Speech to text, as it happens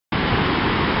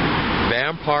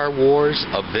Vampire Wars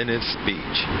of Venice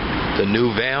Beach, the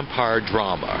new vampire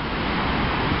drama.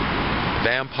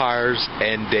 Vampires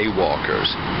and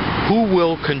Daywalkers. Who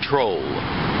will control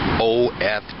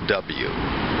OFW?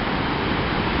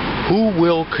 Who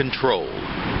will control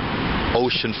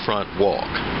Oceanfront Walk?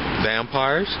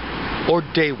 Vampires or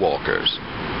Daywalkers?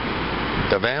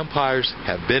 The vampires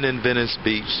have been in Venice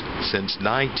Beach since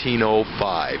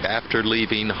 1905 after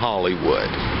leaving Hollywood.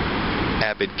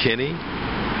 Abbott Kinney,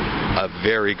 a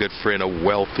very good friend of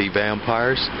wealthy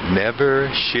vampires, never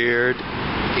shared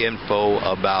info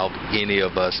about any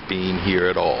of us being here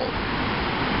at all.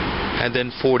 And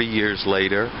then 40 years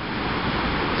later,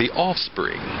 the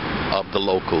offspring of the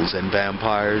locals and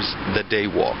vampires, the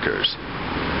Daywalkers.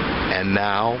 And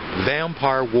now,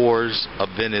 Vampire Wars of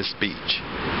Venice Beach,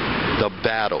 the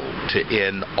battle to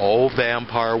end all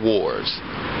vampire wars.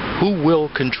 Who will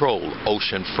control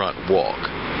Oceanfront Walk?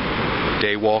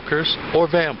 Daywalkers or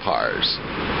vampires?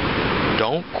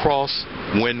 Don't cross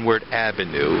Windward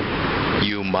Avenue.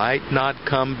 You might not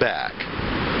come back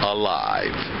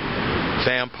alive.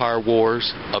 Vampire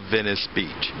Wars of Venice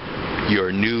Beach,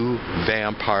 your new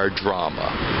vampire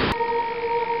drama.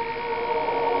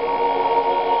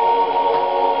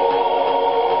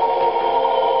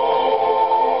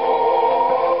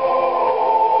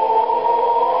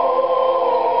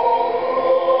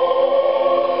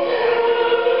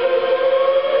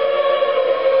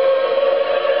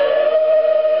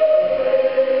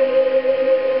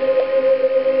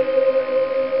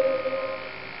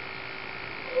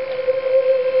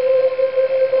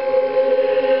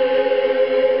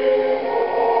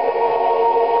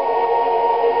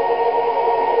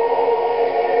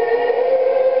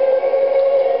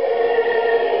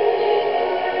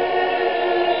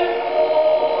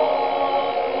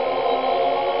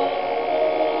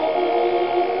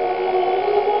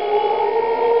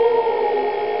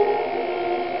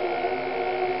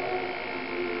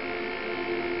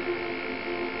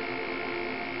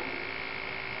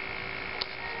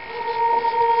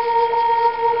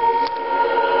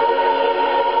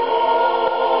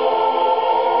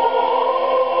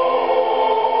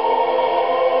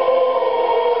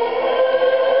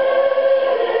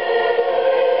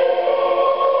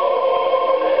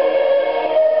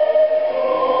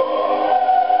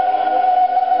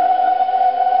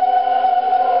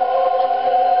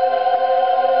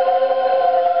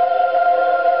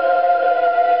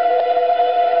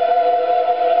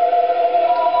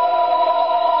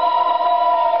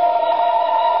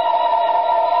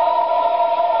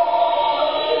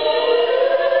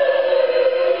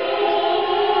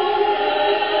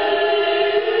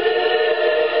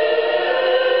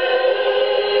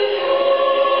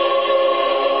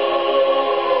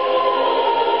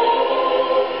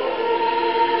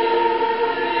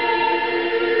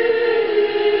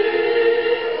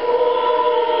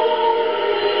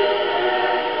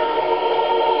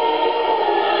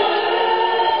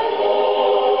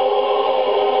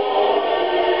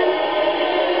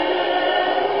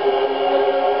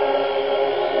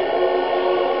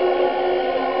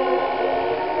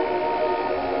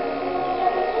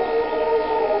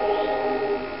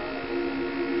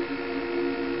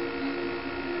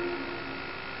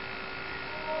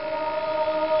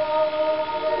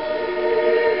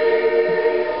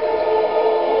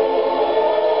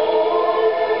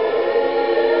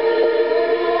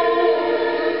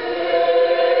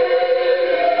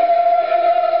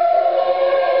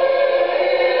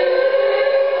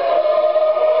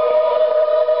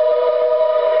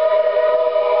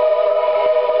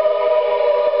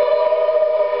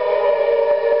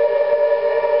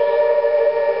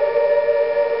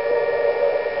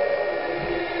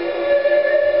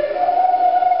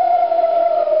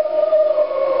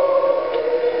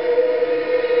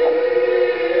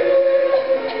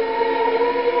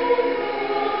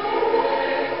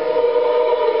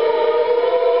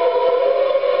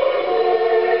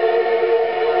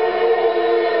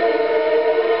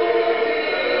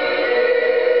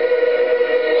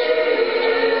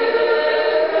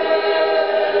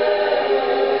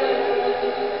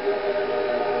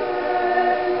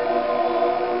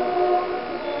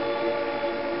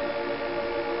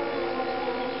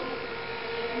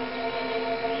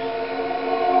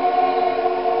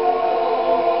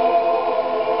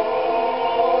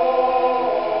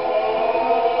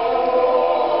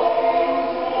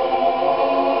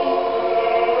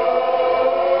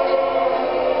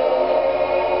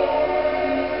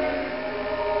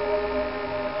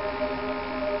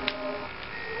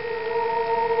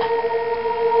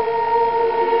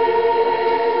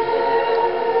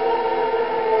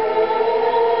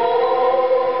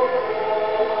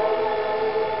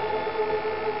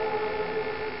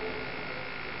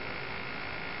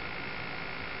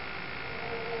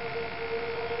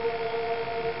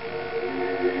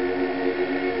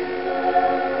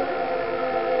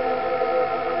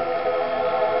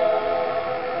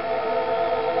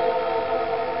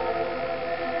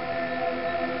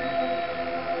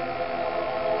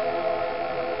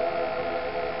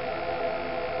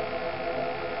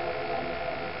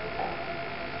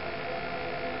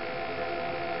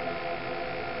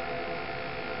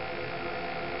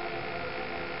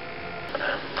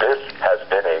 This has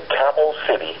been a Camel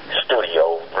City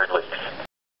Studio